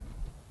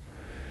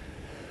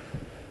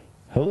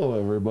Hello,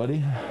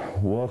 everybody.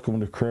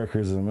 Welcome to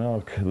Crackers and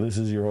Milk. This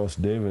is your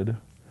host, David.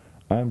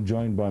 I'm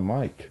joined by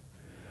Mike.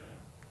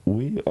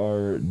 We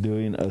are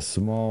doing a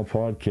small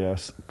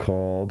podcast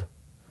called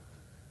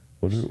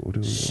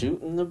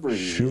Shooting the Breeze.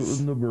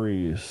 Shooting the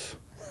Breeze.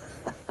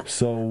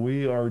 So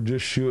we are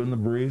just shooting the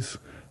breeze.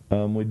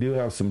 We do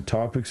have some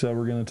topics that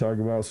we're going to talk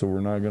about, so we're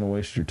not going to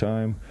waste your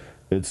time.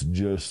 We're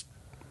just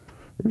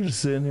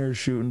sitting here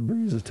shooting the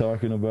breeze,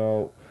 talking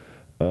about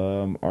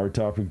our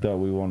topic that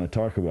we want to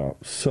talk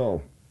about.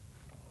 So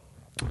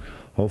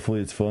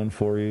hopefully it's fun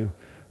for you.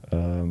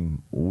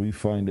 We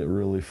find it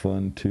really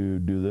fun to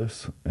do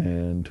this,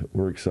 and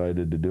we're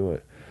excited to do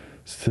it.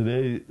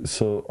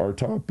 So our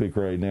topic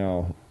right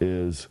now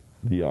is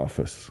The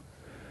Office.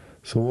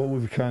 So what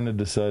we've kind of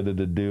decided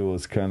to do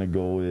is kind of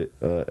go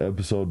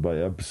episode by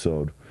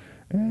episode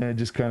and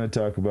just kind of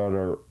talk about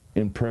our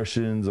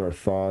impressions, our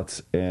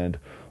thoughts, and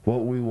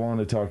what we want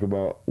to talk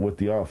about with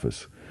The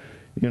Office.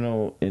 You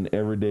know, in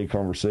everyday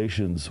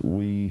conversations,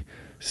 we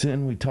sit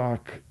and we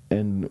talk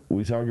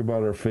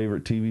about our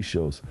favorite TV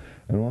shows.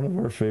 And one of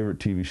our favorite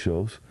TV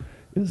shows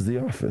is The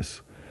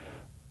Office.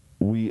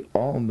 We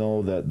all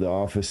know that The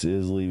Office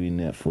is leaving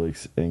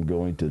Netflix and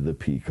going to the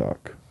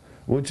Peacock,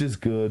 which is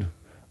good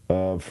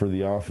for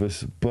The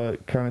Office,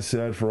 but kind of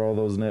sad for all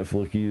those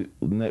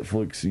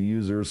Netflix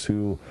users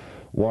who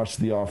watch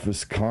The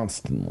Office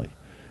constantly.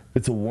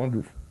 It's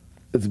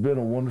been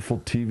a wonderful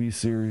TV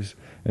series,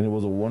 and it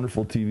was a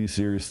wonderful TV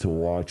series to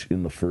watch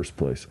in the first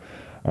place.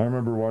 I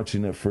remember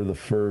watching it for the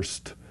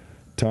first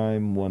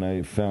time when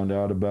I found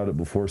out about it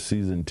before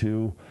season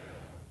 2.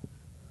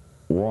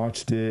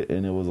 Watched it,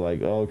 and it was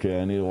like,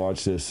 okay, I need to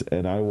watch this.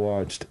 And I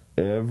watched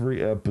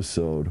every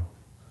episode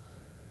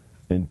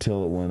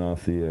until it went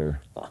off the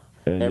air.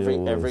 And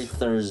every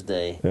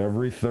Thursday.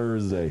 Every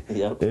Thursday.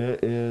 Yep.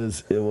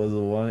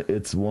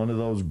 It's one of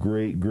those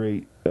great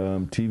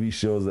TV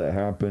shows that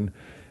happened.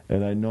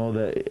 And I know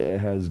that it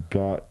has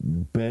got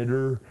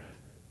better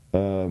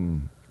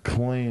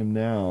claim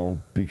now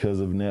because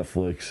of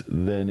Netflix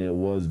than it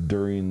was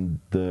during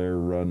their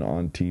run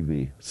on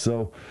TV.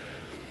 So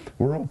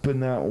we're hoping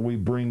that we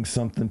bring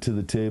something to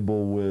the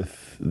table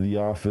with The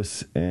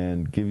Office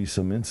and give you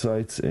some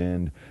insights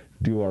and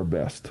do our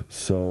best.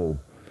 So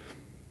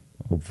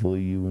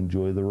hopefully you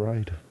enjoy the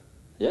ride.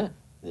 Yeah,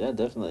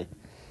 definitely.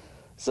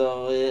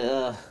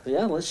 So,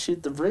 let's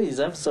shoot the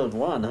breeze. Episode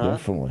 1, huh?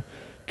 Definitely.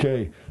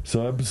 Okay,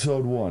 so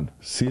episode 1,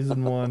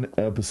 season 1,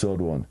 episode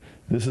 1.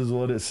 This is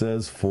what it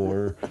says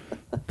for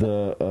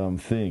the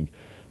thing.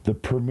 The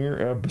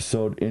premiere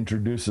episode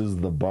introduces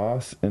the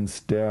boss and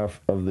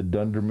staff of the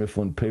Dunder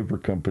Mifflin Paper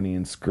Company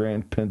in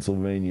Scranton,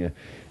 Pennsylvania,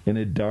 in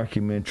a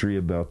documentary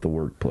about the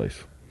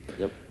workplace.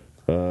 Yep.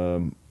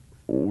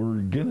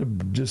 We're going to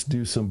just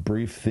do some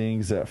brief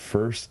things at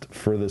first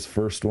for this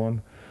first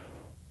one.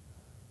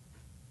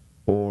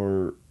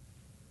 Or,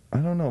 I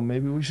don't know,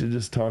 maybe we should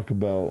just talk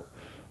about...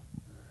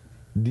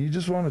 Do you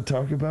just want to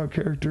talk about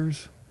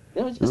characters?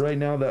 Yeah, right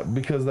now,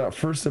 because that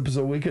first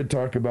episode, we could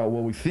talk about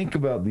what we think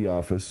about The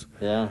Office.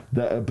 Yeah.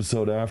 That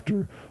episode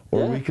after.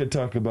 Or we could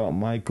talk about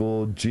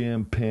Michael,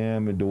 Jim,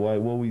 Pam, and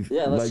Dwight.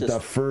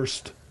 That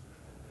first...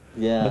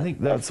 Yeah. I think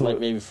that's like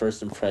maybe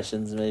first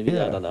impressions, maybe.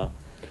 Yeah. I don't know.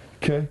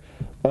 Okay.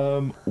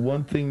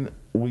 One thing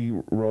we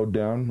wrote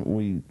down,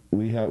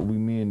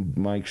 me and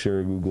Mike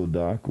share a Google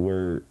Doc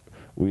where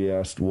we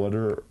asked, what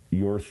are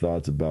your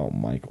thoughts about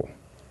Michael?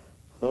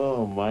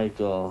 Oh,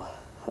 Michael.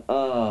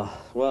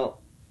 Well,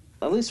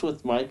 at least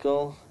with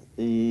Michael,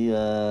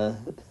 so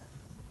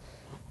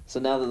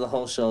now that the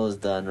whole show is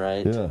done,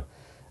 right?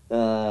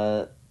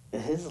 Yeah.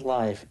 His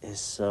life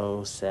is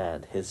so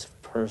sad. His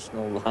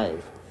personal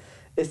life.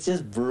 It's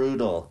just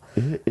brutal.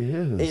 It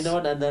is. You know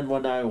what? And then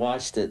when I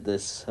watched it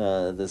this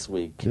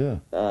week,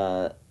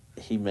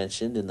 he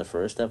mentioned in the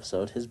first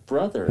episode his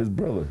brother. His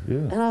brother, yeah.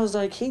 And I was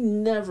like,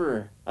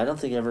 I don't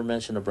think he ever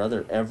mentioned a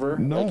brother ever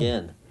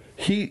again.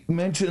 He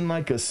mentioned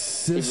like a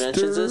sister. He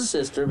mentions his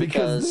sister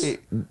because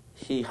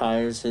he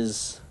hires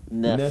his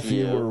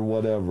nephew or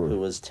whatever, who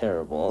was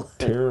terrible.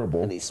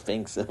 Terrible. And he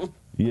spanks him.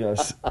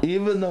 Yes.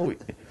 Even though, you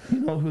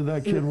know who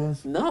that kid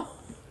was? No.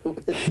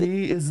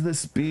 He is the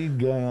speed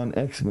guy on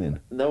X-Men.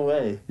 No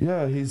way.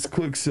 Yeah, he's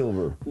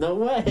Quicksilver. No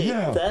way.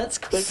 Yeah. That's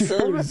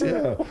Quicksilver?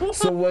 Yeah.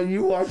 So when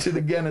you watch it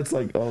again, it's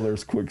like, oh,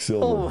 there's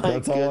Quicksilver. Oh, my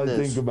That's goodness. all I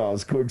think about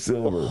is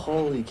Quicksilver.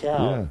 Holy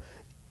cow. Yeah.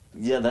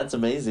 Yeah, that's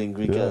amazing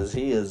because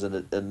he is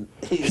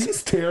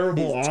he's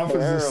terrible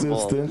office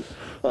assistant.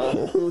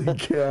 Holy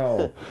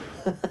cow.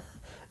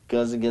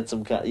 Goes and gets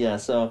some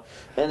so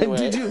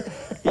anyway. And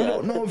I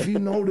don't know if you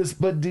noticed,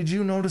 but did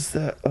you notice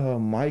that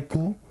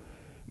Michael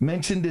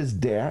mentioned his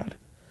dad?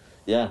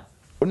 Yeah.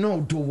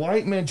 No,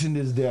 Dwight mentioned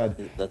his dad.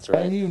 That's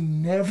right. And you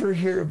never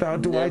hear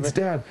about Dwight's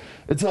dad.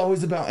 It's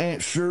always about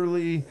Aunt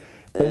Shirley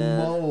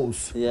and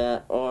Lowe's. Yeah,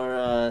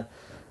 or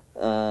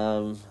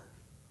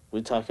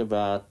we talk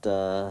about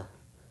you're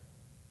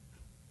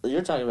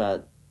talking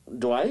about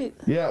Dwight?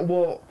 Yeah,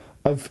 well,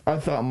 I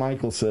thought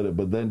Michael said it,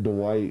 but then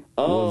Dwight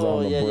was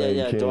on the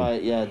break.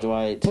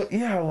 Dwight. But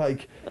yeah,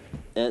 like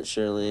Aunt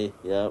Shirley,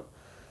 yep.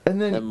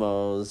 And then, and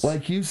Mose.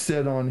 like you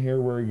said on here,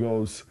 where he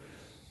goes,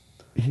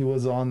 he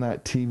was on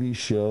that TV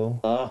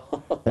show,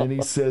 and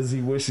he says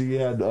he wished he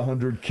had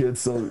 100 kids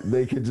so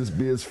they could just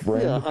be his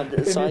friend. Yeah,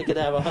 100, so I could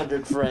have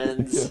 100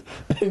 friends.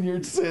 Yeah. And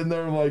you're sitting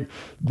there like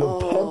the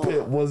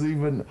puppet was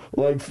even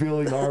like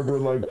feeling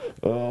awkward, like,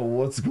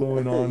 what's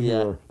going on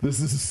here?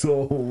 This is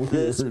so weird.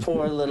 This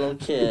poor little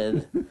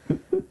kid.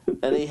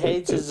 And he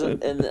hates his.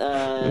 And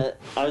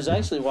I was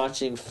actually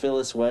watching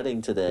Phyllis'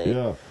 Wedding today.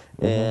 Yeah.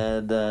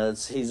 And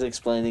he's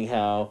explaining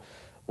how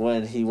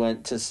when he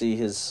went to see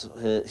his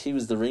he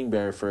was the ring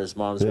bearer for his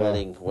mom's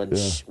wedding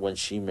when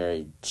she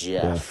married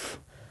Jeff.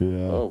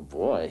 Yeah. Oh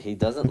boy, he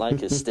doesn't like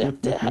his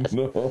stepdad.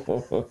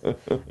 No.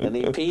 And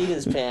he peed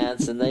his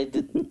pants, and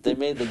they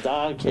made the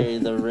dog carry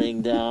the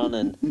ring down,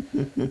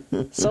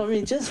 and so I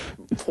mean, just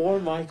poor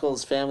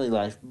Michael's family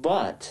life.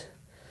 But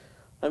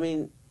I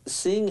mean,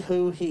 seeing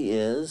who he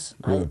is,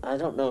 I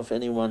don't know if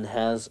anyone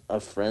has a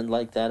friend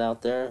like that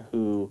out there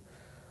who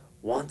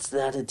wants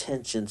that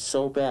attention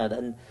so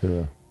bad,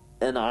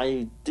 and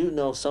I do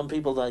know some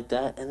people like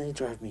that, and they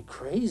drive me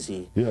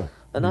crazy. Yeah.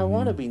 And I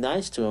want to be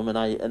nice to them, and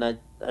I'd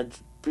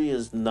be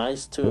as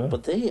nice to it,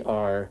 but they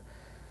are.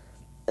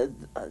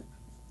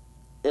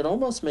 It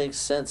almost makes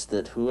sense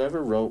that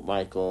whoever wrote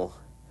Michael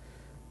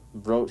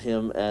wrote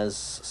him as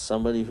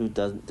somebody who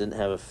didn't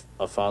have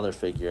a father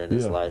figure in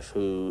his life,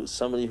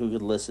 somebody who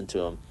could listen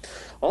to him.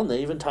 Oh, and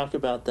they even talk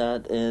about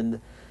that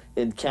in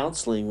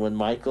counseling when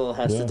Michael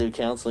has to do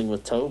counseling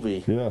with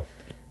Toby. Yeah.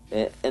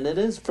 And it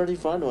is pretty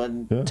fun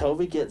when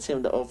Toby gets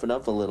him to open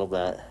up a little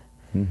bit.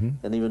 Mm-hmm.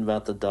 And even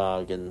about the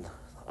dog. And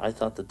I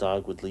thought the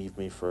dog would leave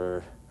me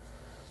for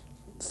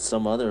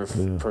some other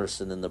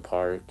person in the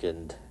park.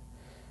 And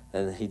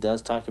he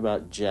does talk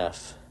about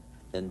Jeff.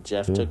 And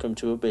Jeff took him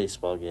to a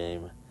baseball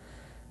game.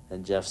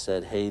 And Jeff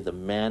said, hey, the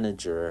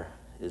manager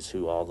is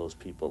who all those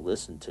people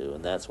listen to.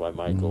 And that's why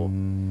Michael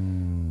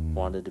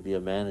wanted to be a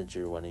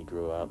manager when he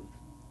grew up,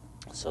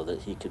 so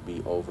that he could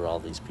be over all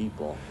these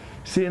people.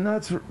 See, and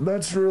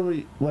that's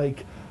really,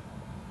 like,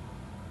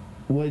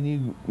 when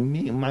you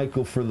meet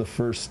Michael for the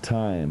first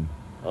time.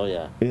 Oh,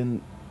 yeah.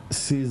 In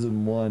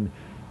season 1,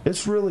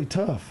 it's really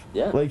tough.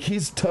 Yeah. Like,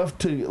 he's tough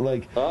to,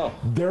 like,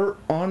 there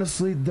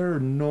are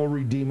no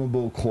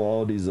redeemable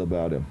qualities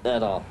about him.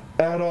 At all.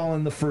 At all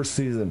in the first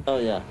season. Oh,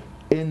 yeah.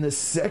 In the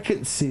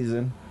second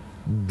season,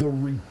 the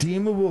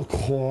redeemable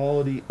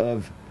quality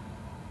of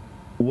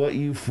what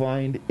you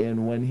find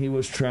in when he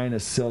was trying to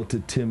sell to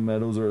Tim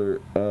Meadows, or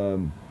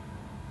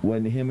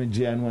when him and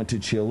Jan went to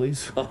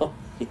Chili's. Oh,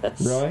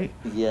 yes. Right?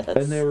 Yes.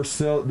 And they were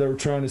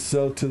trying to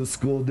sell to the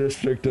school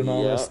district and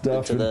all that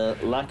stuff. To the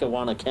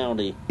Lackawanna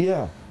County.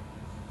 Yeah.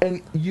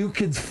 And you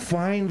could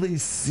finally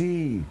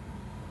see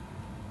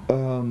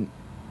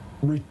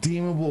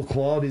redeemable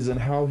qualities and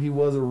how he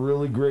was a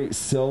really great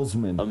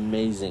salesman.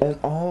 Amazing. And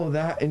all of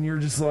that, and you're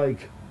just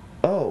like,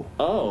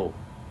 oh.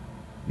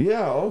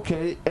 Yeah,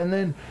 okay. And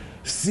then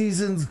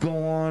seasons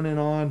go on and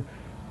on.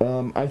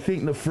 I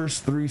think the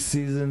first 3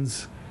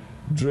 seasons,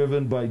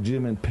 driven by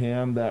Jim and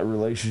Pam, that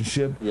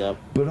relationship. Yep.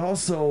 But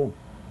also,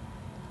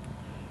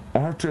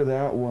 after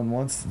that one,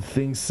 once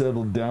things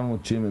settled down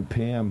with Jim and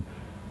Pam,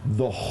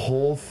 the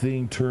whole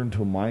thing turned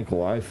to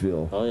Michael, I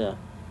feel. Oh, yeah.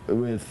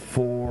 With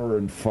 4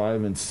 and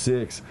 5 and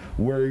 6,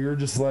 where you're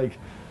just like,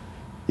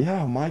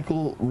 yeah,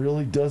 Michael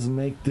really does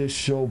make this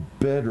show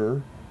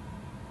better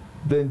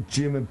than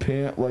Jim and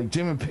Pam. Like,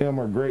 Jim and Pam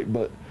are great,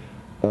 but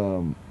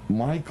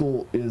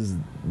Michael is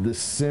the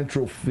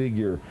central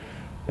figure.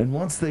 And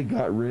once they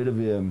got rid of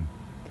him,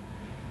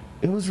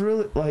 it was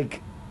really,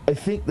 like, I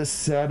think the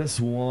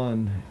saddest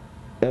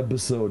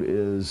episode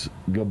is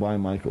Goodbye,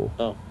 Michael.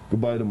 Oh.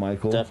 Goodbye to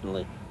Michael.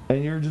 Definitely.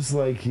 And you're just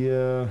like,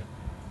 yeah,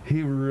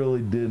 he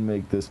really did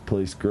make this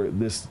place great,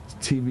 this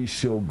TV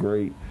show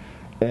great.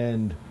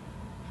 And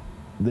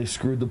they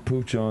screwed the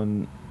pooch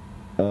on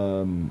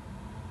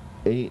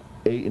 8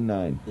 and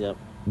 9. Yep.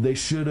 They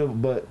should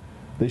have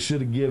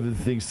given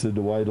things to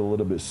Dwight a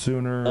little bit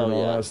sooner and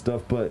all that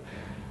stuff. But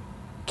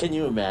can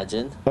you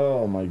imagine?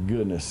 Oh my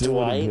goodness,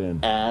 Dwight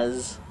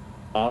as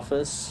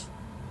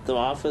the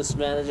office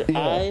manager. Yeah.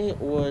 I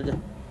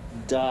would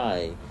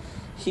die.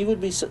 He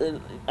would be.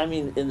 I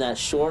mean, in that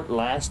short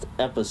last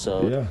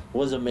episode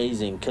was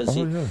amazing because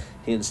he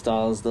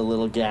installs the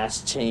little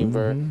gas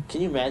chamber. Mm-hmm.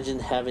 Can you imagine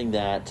having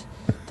that?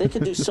 They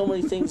could do so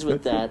many things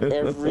with that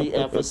every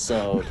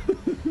episode.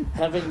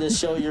 Having to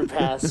show your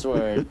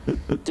password,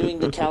 doing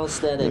the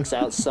calisthenics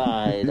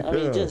outside. I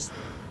mean, just.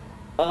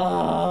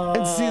 Oh.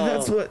 And see,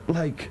 that's what,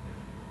 like,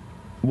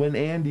 when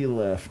Andy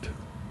left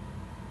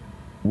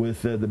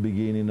with at the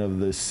beginning of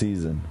this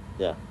season.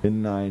 Yeah.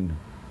 In 9.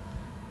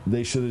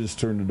 They should have just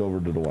turned it over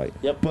to Dwight.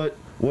 Yep. But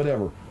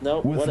whatever. No.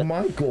 With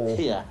Michael.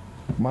 Yeah.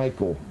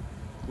 Michael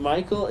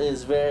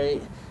is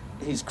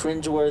he's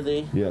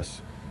cringeworthy.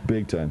 Yes.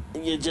 Big time.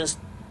 You just,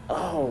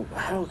 how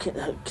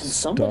can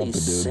somebody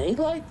say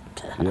like,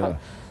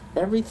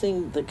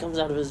 everything that comes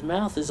out of his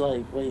mouth is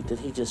like, wait, did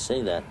he just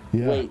say that?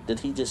 Yeah. Wait, did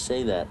he just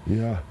say that?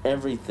 Yeah.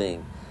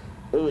 Everything.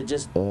 Ooh, it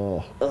just.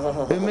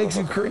 It makes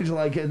you cringe,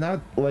 like, and that,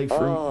 like,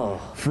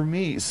 for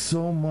me,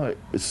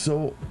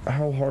 so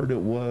how hard it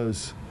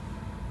was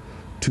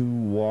to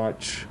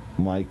watch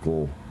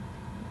Michael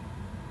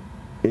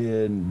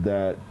in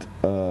that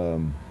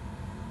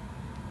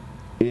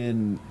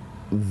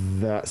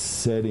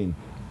setting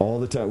all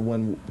the time.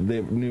 When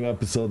the new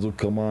episodes would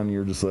come on,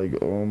 you're just like,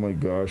 oh my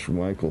gosh,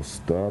 Michael,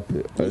 stop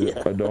it.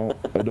 I don't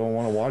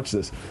want to watch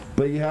this.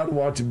 But you had to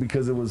watch it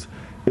because it was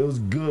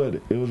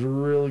good. It was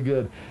really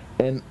good.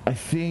 And I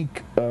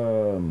think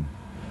one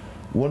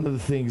of the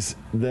things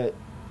that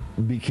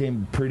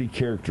became pretty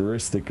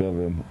characteristic of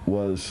him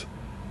was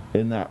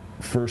in that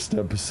first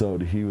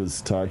episode, he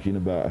was talking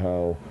about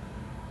how,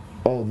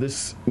 oh,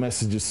 this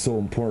message is so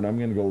important, I'm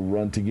going to go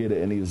run to get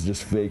it. And he was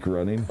just fake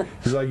running.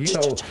 He's like, you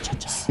know,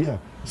 yeah,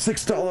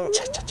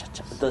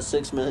 $6. The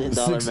 $6 million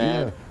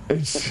man. Yeah.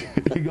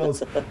 And he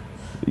goes,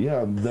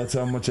 yeah, that's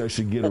how much I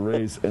should get a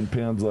raise. And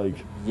Pam's like,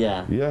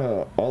 yeah,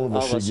 all of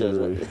us should get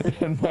a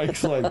raise. And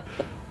Mike's like,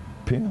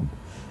 Pam,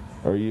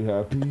 are you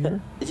happy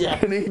here? Yeah.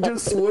 And he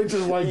just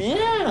switches like,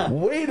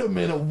 wait a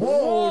minute,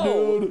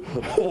 whoa. Dude.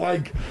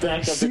 Like,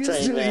 back up the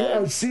train,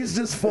 man. Yeah, she's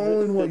just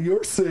following what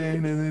you're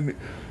saying. And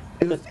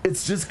then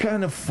it's just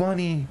kind of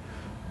funny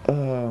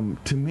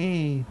to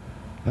me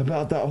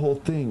about that whole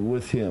thing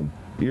with him.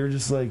 You're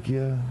just like,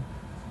 yeah,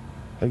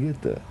 I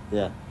get that.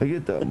 Yeah. I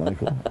get that,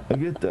 Michael. I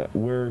get that.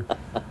 Where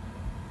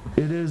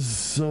it is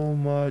so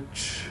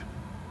much,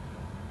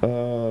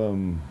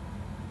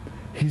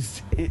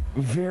 he's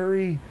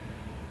very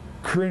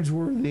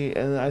cringeworthy,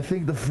 and I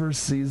think the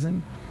first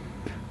season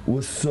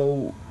was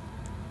so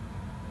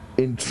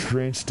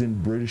entrenched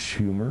in British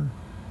humor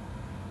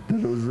that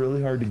it was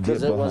really hard to get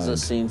behind. Because it was a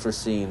scene for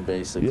scene,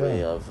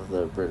 basically, of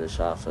the British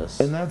Office.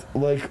 And that's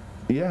like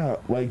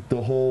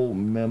the whole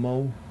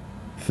memo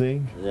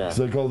thing. Yeah. It's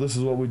like, oh, this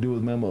is what we do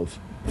with memos.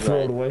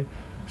 Throw it away.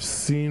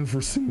 Scene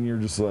for scene, you're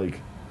just like...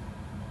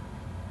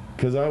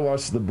 Because I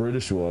watched the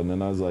British one,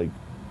 and I was like,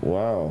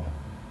 wow.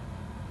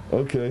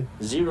 Okay.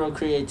 Zero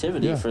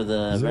creativity for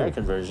the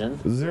American version.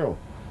 Zero.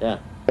 Yeah.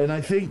 And I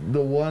think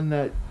the one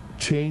that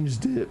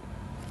changed it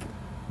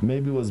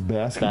maybe was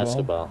basketball.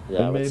 Basketball,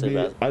 yeah. And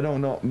maybe, I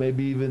don't know,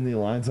 maybe even the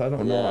Alliance. I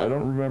don't know. I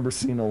don't remember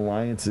seeing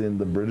Alliance in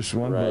the British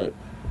one, but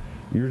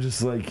you're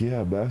just like,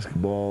 yeah,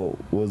 basketball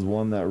was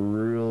one that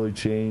really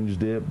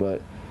changed it.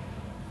 But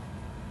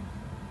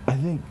I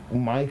think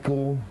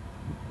Michael,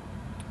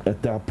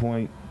 at that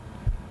point,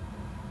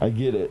 I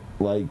get it.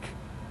 Like,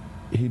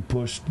 he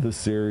pushed the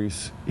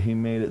series. He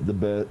made it the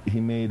best. He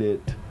made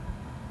it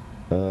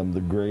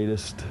the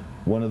greatest,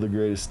 one of the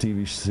greatest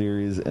TV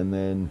series. And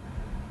then,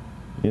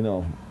 you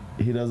know,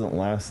 he doesn't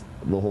last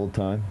the whole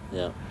time.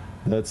 Yeah,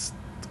 that's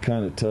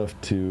kind of tough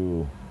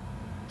to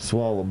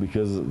swallow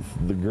because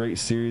of the great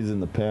series in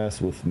the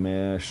past with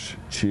MASH,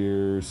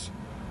 Cheers,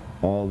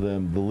 all of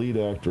them. The lead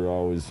actor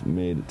always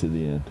made it to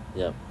the end.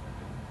 Yep.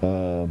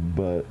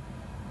 But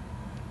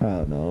I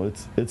don't know.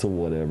 It's a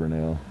whatever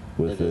now.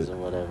 With it is a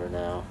whatever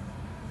now.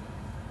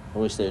 I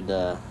wish they'd.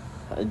 I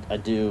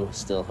do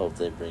still hope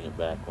they bring it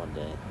back one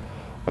day.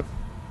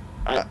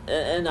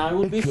 And I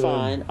would be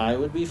fine. I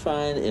would be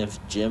fine if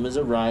Jim is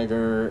a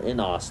writer in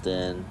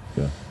Austin.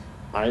 Yeah.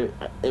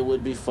 It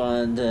would be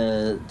fun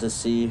to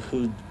see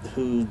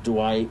who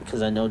Dwight,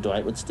 because I know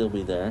Dwight would still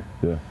be there.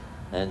 Yeah.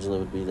 Angela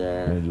would be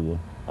there. Angela.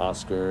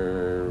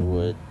 Oscar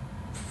would.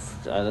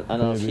 I don't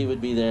know if he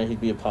would be there.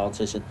 He'd be a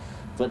politician,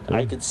 but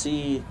I could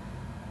see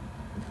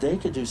they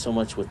could do so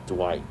much with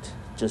Dwight.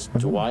 Just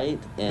Dwight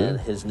and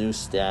his new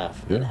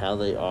staff and how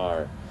they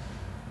are.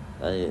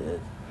 But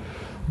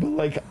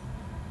like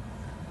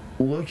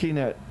looking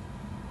at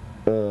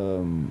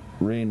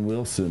Rainn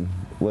Wilson,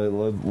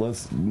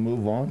 let's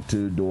move on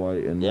to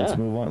Dwight and let's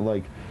move on.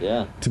 Like,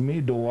 to me,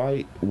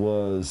 Dwight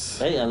was.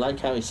 Hey, I like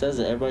how he says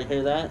it. Everybody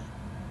hear that?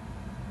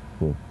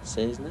 Cool.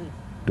 Say his name.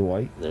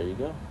 Dwight. There you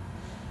go.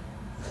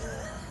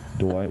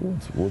 Dwight.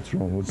 What's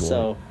wrong with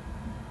Dwight?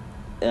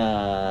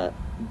 So,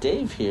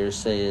 Dave here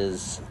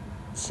says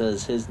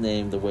his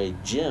name the way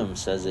Jim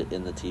says it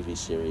in the TV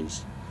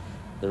series.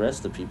 The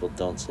rest of the people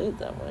don't say it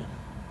that way.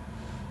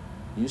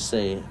 You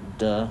say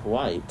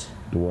Dwight.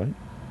 Dwight?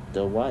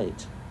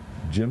 Dwight.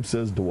 Jim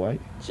says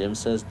Dwight? Jim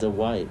says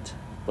Dwight.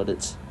 But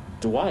it's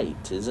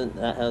Dwight. Isn't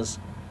that has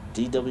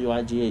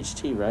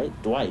DWIGHT,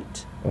 right?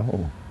 Dwight.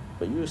 Oh.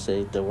 But you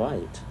say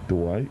Dwight.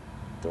 Dwight?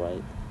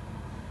 Dwight.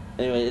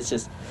 Anyway, it's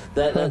just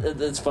that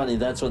it's funny.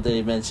 That's what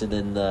they mentioned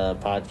in the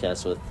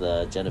podcast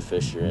with Jenna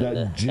Fisher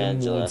and Jim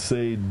Angela. Would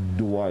say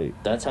Dwight.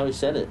 That's how he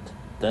said it.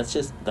 That's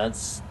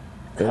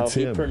how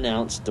he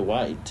pronounced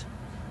Dwight.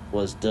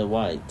 Was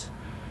Dwight.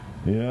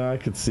 Yeah, I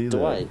could see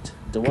Dwight.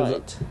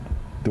 that.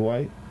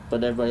 Dwight.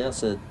 But everybody else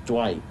said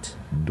Dwight.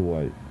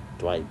 Dwight.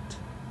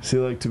 See,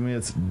 like, to me,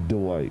 it's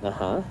Dwight.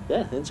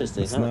 Yeah,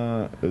 interesting. It's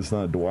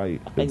not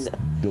Dwight. It's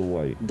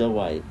Dwight.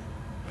 Dwight.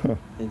 Huh.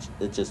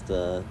 It's just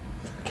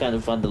kind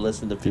of fun to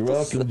listen to people. You're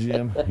welcome,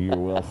 Jim. You're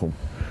welcome.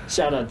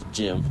 Shout out to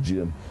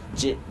Jim.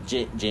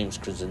 James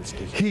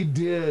Krasinski. He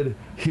did.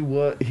 He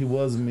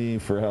was me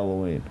for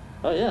Halloween.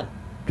 Oh yeah.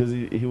 because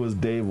he was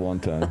Dave one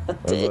time. I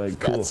was Dave, like,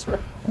 cool. that's right.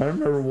 I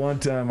remember one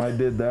time I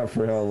did that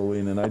for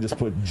Halloween, and I just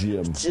put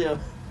Jim. Jim.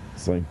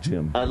 It's like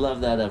Jim. I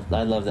love that.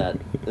 I love that.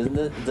 Isn't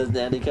it? Does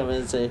Andy come in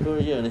and say, "Who are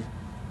you?" And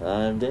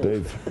I'm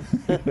Dave.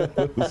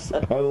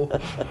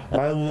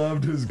 I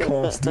loved his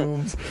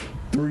costumes.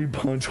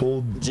 3-punch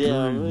hole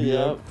Jim.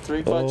 Yep.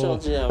 3-punch hole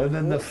Jim. And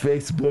then the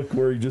Facebook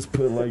where he just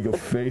put like a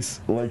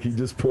face, like he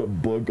just put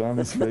book on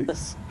his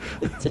face.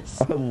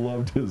 I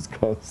loved his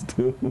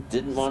costume.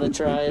 Didn't want to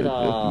try it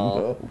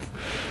all.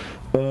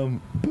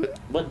 No.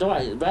 But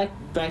Dwight,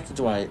 back to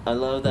Dwight. I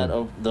love that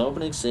the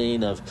opening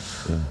scene of.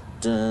 Yeah.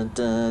 Dun,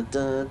 dun,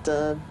 dun,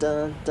 dun,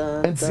 dun,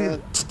 dun, And see,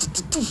 dun.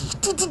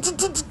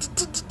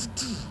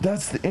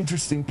 that's the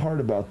interesting part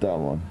about that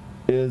one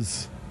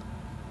is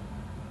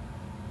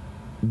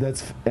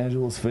that's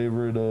Angela's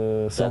favorite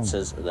song.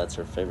 That's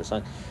her favorite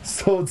song.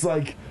 So it's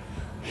like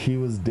he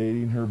was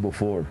dating her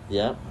before.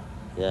 Yep.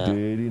 Yeah.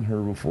 Dating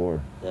her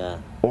before. Yeah.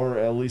 Or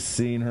at least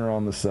seeing her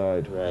on the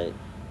side. Right.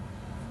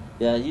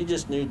 Yeah, you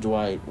just knew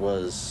Dwight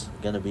was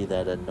going to be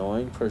that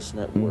annoying person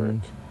at work.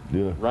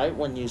 Yeah. Right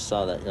when you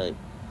saw that, you're like,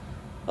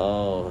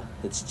 oh,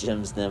 it's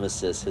Jim's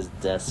nemesis, his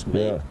desk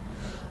mate. Yeah.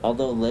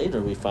 Although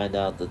later we find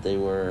out that they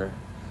were,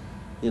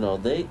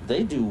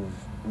 they do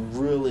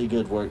really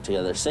good work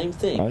together. Same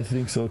thing. I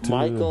think so too.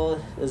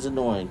 Michael is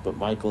annoying, but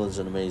Michael is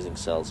an amazing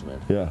salesman.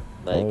 Yeah.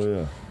 Like, oh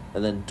yeah.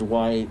 And then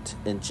Dwight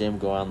and Jim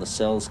go on the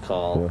sales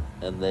call,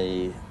 and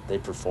they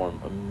perform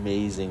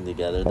amazing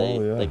together.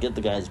 They get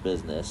the guy's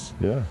business.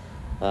 Yeah.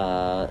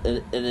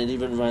 And it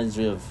even reminds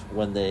me of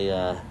when they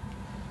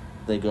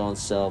go and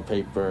sell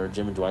paper.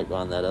 Jim and Dwight go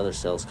on that other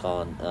sales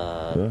call, and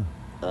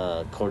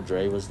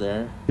Cordray was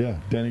there. Yeah,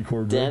 Danny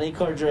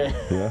Cordray.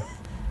 Yeah.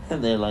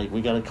 And they're like,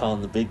 we got to call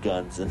in the big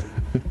guns. And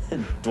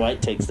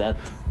Dwight takes that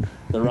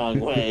the wrong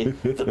way.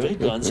 The big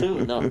guns?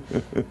 Who? No.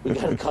 We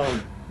got to call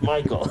him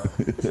Michael.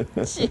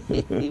 Gee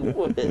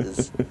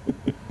whiz.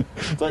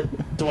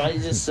 But Dwight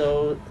is just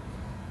so...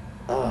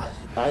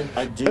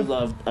 I do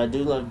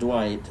love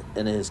Dwight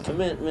and his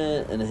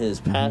commitment and his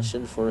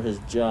passion for his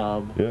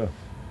job. Yeah.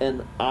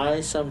 And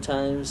I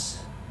sometimes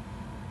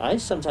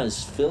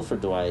feel for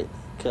Dwight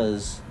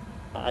because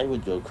I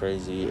would go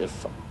crazy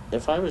if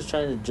I was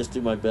trying to just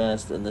do my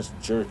best and this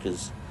jerk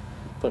is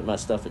putting my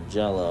stuff in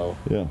Jell-O.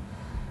 Yeah.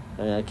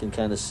 I mean, I can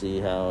kind of see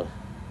how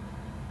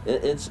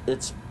it's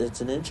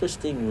an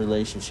interesting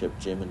relationship,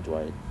 Jim and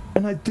Dwight.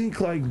 And I think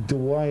like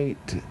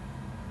Dwight,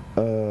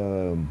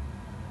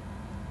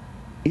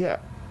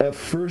 at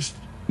first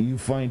you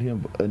find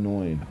him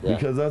annoying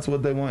because that's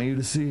what they want you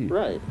to see.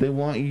 Right. They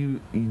want you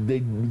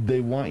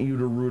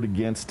to root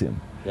against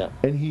him. Yeah.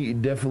 And he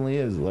definitely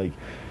is. Like,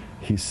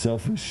 he's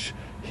selfish.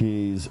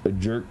 He's a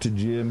jerk to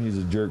Jim. He's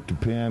a jerk to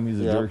Pam. He's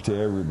a jerk to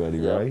everybody,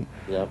 right?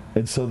 Yep.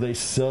 And so they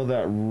sell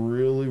that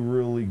really,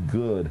 really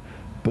good.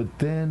 But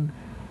then,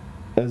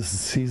 as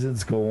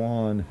seasons go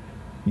on,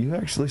 you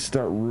actually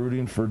start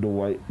rooting for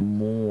Dwight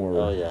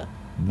more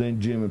than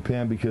Jim and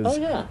Pam because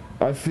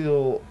I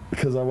feel,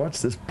 because I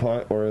watched this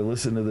or I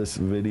listened to this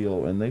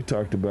video and they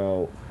talked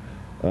about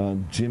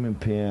Jim and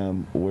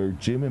Pam, where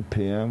Jim and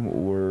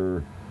Pam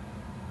were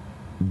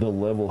the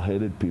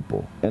level-headed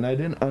people, and I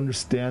didn't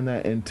understand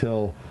that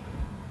until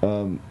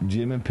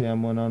Jim and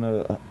Pam went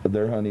on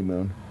their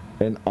honeymoon,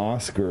 and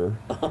Oscar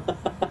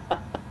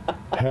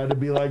had to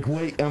be like,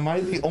 "Wait, am I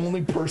the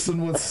only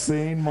person with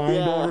sane mind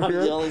over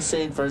here? I'm the only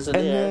sane person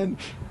and here." And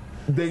then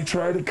they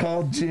try to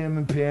call Jim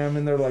and Pam,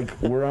 and they're like,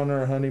 "We're on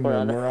our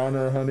honeymoon. We're on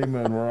our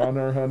honeymoon. We're on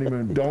our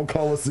honeymoon. Don't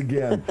call us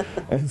again."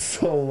 And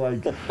so,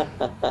 like,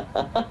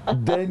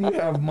 then you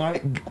have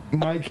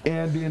Mike,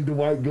 Andy, and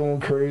Dwight going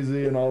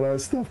crazy and all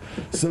that stuff.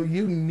 So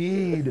you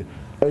need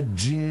a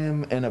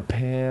Jim and a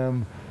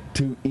Pam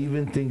to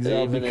even things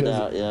out,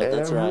 because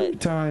every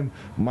time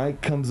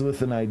Mike comes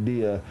with an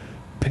idea,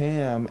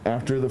 Pam,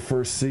 after the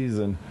first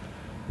season,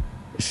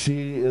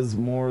 she is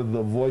more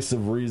the voice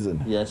of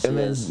reason. Yes, and she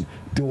then is.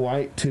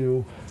 Dwight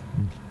too.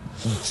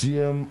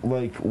 Jim,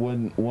 like,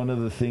 when one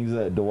of the things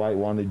that Dwight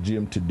wanted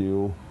Jim to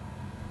do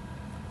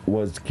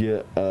was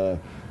get a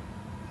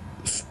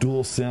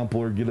stool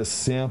sample or get a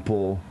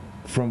sample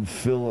from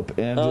Philip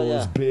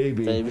Angela's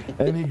baby.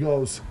 And he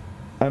goes,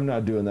 "I'm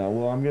not doing that."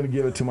 "Well, I'm going to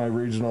give it to my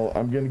regional.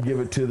 I'm going to give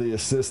it to the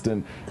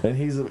assistant." And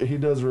he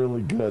does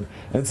really good.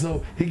 And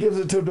so he gives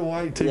it to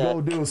Dwight to go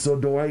do. So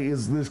Dwight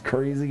is this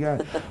crazy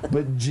guy.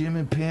 But Jim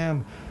and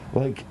Pam,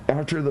 like,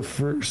 after the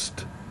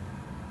first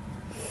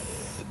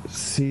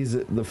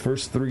season, the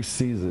first 3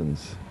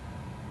 seasons,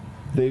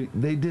 they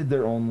did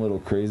their own little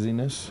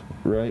craziness,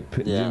 right?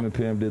 Jim and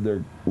Pam did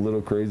their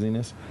little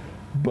craziness,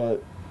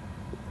 but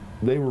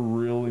they were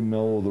really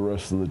mellow the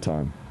rest of the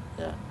time.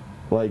 Yeah.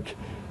 Like,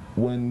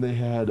 when they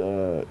had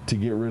to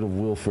get rid of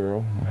Will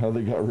Ferrell, how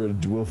they got rid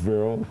of Will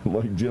Ferrell,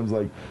 like, Jim's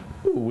like,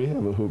 "Ooh, we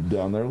have a hoop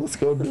down there. Let's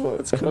go do it."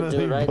 Let's go do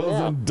it right now. And then he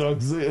goes and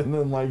dugs it, and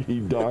then, like, he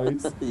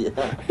dies.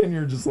 And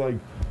you're just like,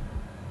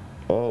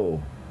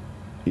 oh,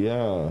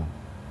 yeah,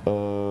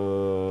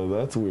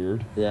 that's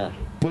weird. Yeah.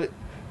 But,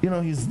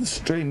 he's the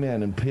straight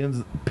man, and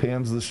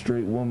Pam's the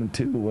straight woman,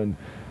 too.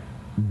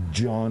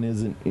 John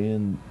isn't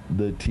in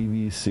the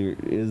TV series,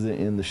 isn't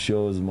in the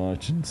show as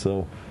much, and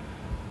so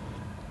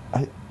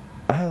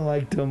I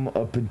liked him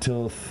up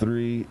until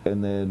 3,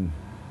 and then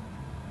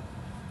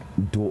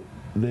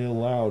they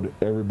allowed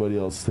everybody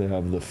else to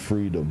have the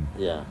freedom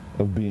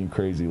of being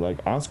crazy. Like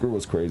Oscar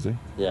was crazy.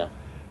 Yeah.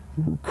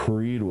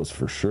 Creed was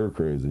for sure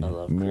crazy. I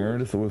love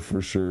Meredith was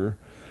for sure.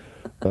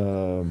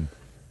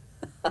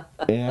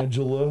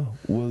 Angela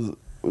was.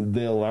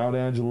 They allowed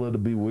Angela to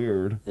be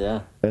weird.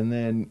 Yeah. And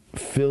then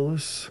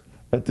Phyllis,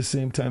 at the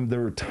same time, there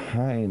were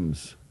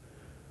times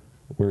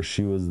where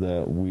she was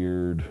that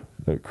weird,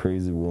 that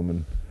crazy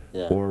woman.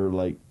 Yeah. Or,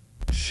 like,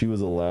 she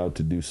was allowed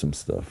to do some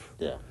stuff.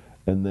 Yeah.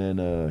 And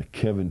then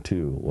Kevin,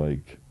 too.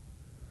 Like,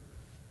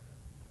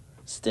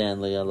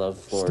 Stanley, I love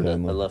Florida.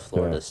 Stanley. I love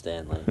Florida Yeah.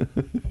 Stanley.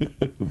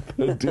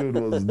 that dude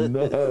was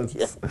nuts.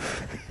 Yeah.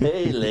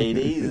 Hey,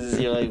 ladies.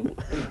 You're like,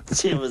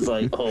 Jim was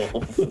like, oh,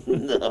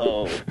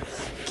 no.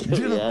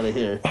 Get me out of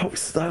here. I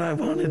always thought I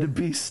wanted to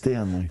be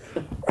Stanley.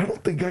 I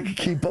don't think I could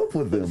keep up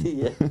with him.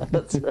 Yeah,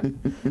 that's right.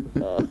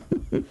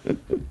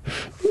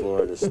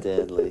 Florida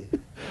Stanley.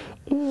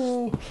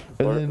 Oh.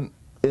 And then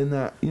in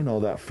that,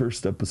 that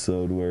first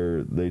episode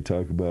where they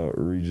talk about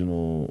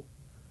regional,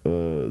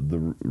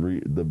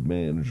 the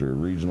manager,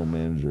 regional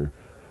manager,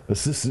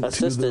 assistant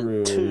to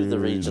the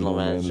regional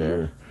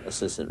manager,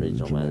 assistant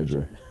regional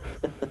manager.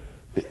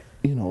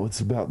 It's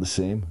about the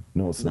same.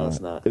 No, it's not. No, it's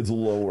not. It's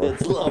lower.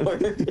 It's lower.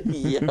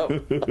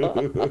 Yep.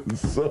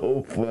 It's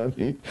so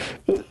funny.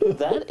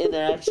 That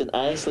interaction,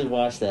 I actually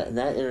watched that, and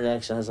that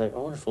interaction, I was like, I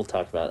wonder if we'll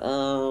talk about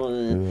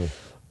it.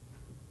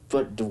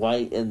 But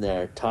Dwight in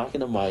there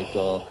talking to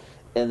Michael,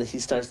 and he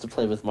starts to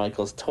play with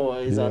Michael's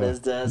toys on his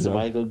desk, and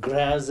Michael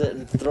grabs it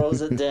and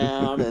throws it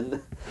down,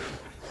 and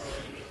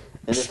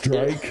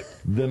strike,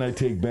 then I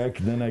take back,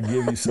 then I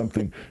give you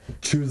something.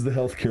 Choose the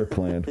healthcare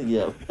plan.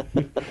 Yep.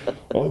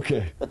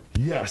 Okay.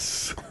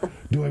 Yes.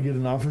 Do I get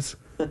an office?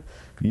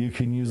 You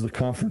can use the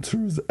conference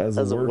rooms as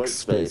a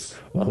workspace.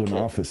 Oh, okay. An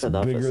office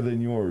bigger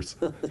than yours.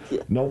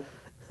 Yeah. Nope.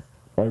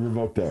 I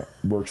revoke that.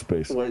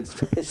 Workspace.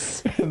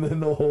 And then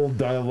the whole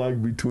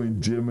dialogue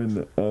between Jim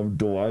and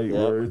Dwight,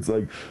 where it's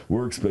like,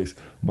 workspace,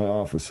 my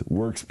office,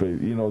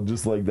 workspace,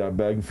 just like that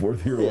back and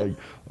forth. You're like,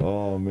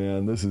 oh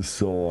man, this is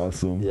so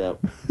awesome.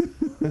 Yep.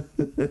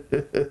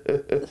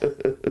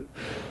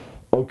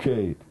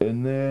 Okay,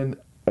 and then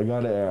I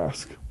gotta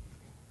ask,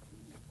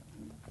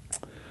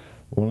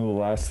 one of the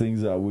last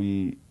things that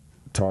we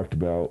talked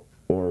about,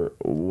 or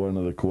one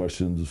of the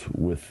questions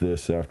with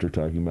this after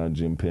talking about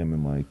Jim, Pam,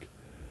 and Mike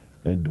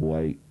and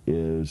Dwight,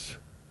 is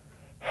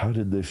how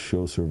did this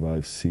show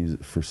survive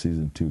for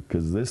season 2?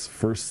 Because these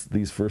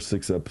first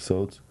 6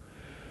 episodes,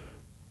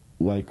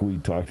 like we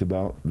talked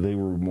about, they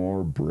were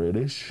more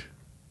British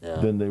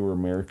than they were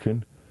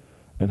American.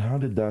 And how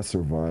did that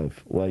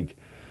survive? Like,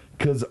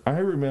 because I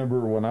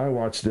remember when I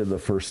watched it the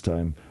first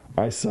time,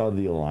 I saw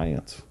The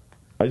Alliance.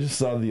 I just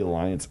saw The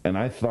Alliance, and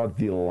I thought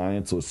The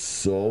Alliance was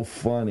so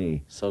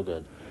funny. So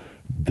good.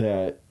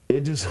 That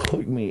it just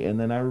hooked me. And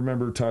then I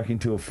remember talking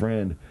to a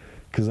friend,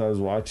 because I was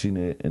watching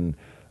it, and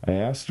I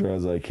asked her, I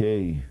was like,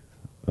 hey,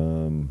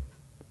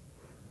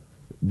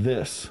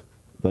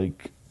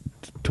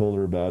 told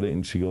her about it,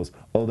 and she goes,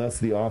 oh, that's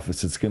The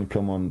Office. It's going to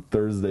come on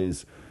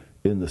Thursdays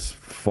in the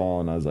fall.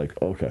 And I was like,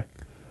 okay.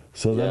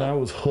 So then I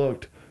was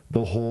hooked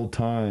the whole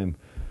time,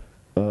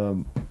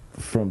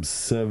 from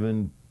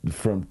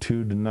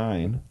 2 to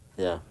 9.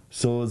 Yeah.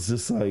 So it's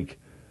just like,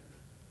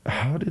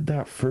 how did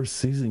that first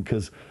season?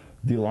 Because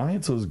The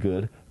Alliance was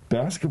good.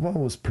 Basketball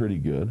was pretty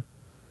good.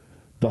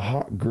 The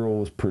Hot Girl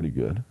was pretty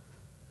good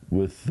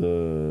with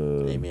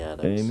Amy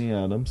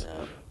Adams.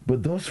 Yeah.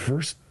 But those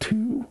first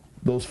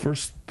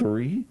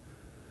 3,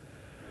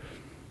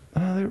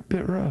 they're a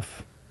bit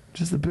rough.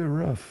 Just a bit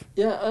rough.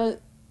 Yeah,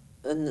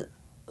 and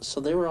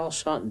so they were all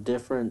shot in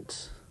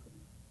different.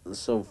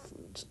 So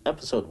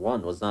episode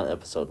 1 was not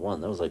episode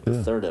 1. That was like the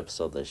 3rd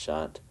episode they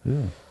shot.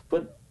 Yeah.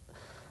 But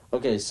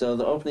okay, so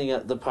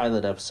the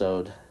pilot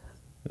episode,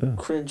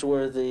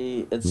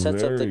 cringeworthy. It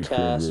sets up the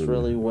cast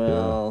really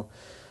well. Yeah.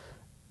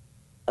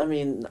 I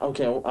mean,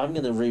 okay, I'm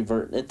going to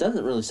revert. It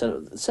doesn't really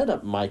set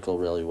up Michael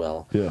really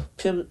well. Yeah.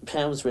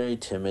 Pam's very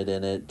timid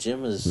in it.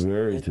 Jim is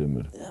very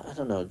timid. I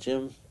don't know.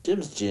 Jim's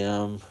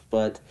Jim,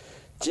 but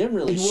Jim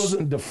really... He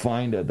wasn't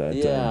defined at that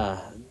time.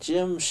 Yeah.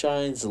 Jim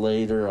shines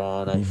later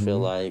on, I feel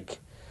like.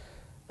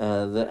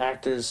 The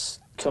actors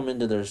come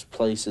into their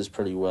places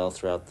pretty well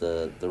throughout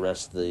the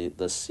rest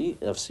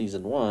of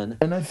season 1.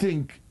 And I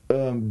think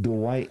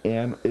Dwight,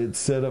 and it's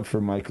set up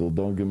for Michael,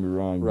 don't get me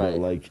wrong, but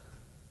like,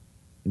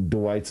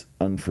 Dwight's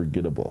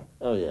unforgettable.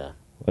 Oh, yeah.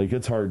 Like,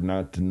 it's hard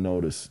not to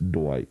notice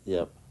Dwight.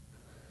 Yep.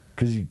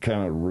 Because you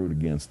kind of root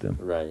against him.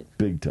 Right.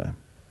 Big time.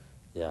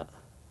 Yeah.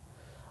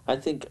 I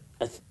think,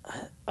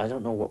 I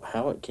don't know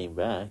how it came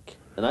back.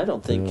 And I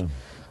don't think,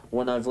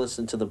 when I've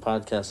listened to the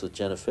podcast with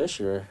Jenna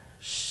Fisher,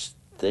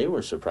 they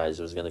were surprised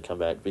it was going to come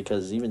back.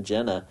 Because even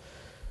Jenna,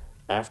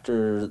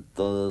 after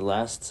the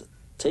last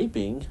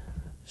taping...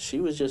 She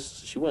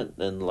went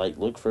and, like,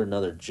 looked for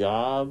another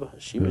job.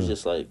 She was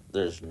just like,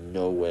 there's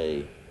no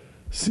way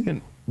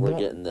See, we're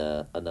getting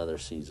another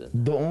season.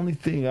 The only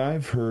thing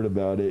I've heard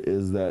about it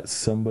is that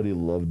somebody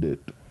loved it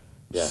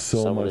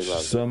so much.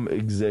 Some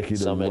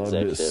executive loved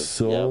it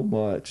so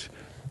much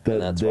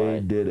that they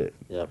did it.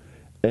 Yep.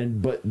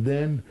 But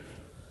then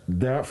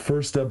that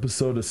first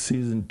episode of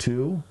season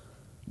 2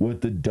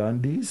 with the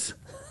Dundies,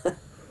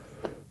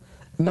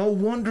 no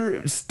wonder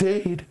it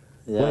stayed.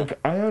 Yeah. Like,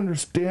 I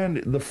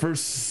understand the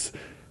first,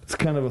 it's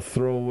kind of a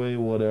throwaway,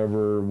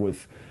 whatever,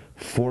 with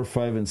 4,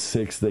 5, and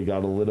 6, they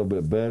got a little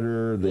bit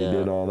better. They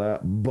did all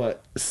that.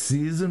 But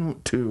season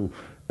 2,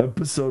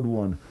 episode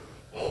 1,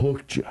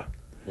 hooked you.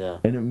 Yeah.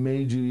 And it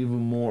made you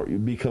you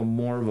become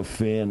more of a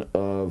fan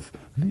of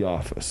The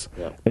Office.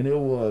 Yeah. And it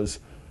was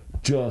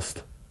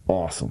just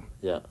awesome.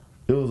 Yeah.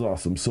 It was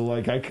awesome. So,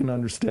 like, I can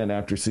understand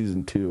after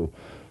season 2.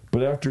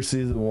 But after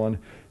season 1,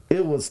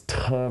 it was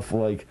tough.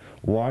 Like,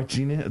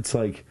 watching it, it's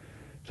like,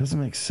 it doesn't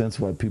make sense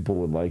why people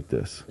would like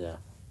this. Yeah.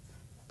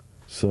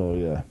 So,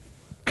 yeah.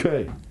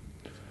 Okay.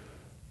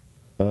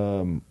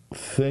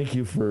 Thank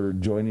you for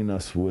joining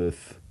us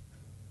with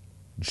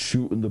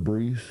Shooting the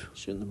Breeze.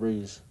 Shooting the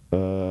Breeze.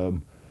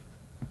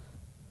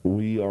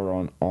 We are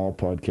on all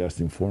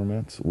podcasting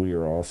formats. We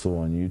are also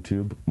on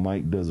YouTube.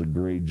 Mike does a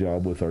great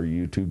job with our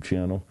YouTube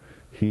channel.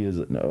 He is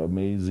an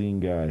amazing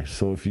guy.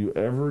 So if you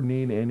ever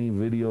need any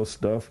video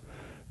stuff,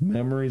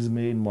 Memories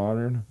Made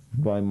Modern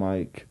by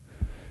Mike.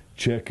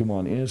 Check him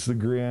on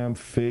Instagram,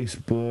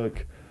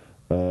 Facebook,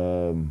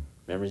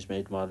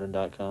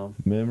 memoriesmademodern.com.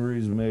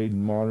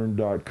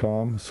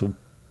 memoriesmademodern.com. So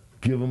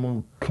give him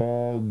a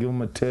call, give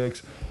him a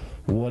text,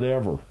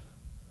 whatever.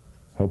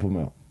 Help him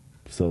out.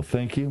 So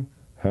thank you.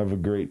 Have a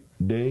great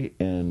day,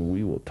 and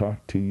we will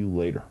talk to you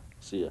later.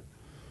 See ya.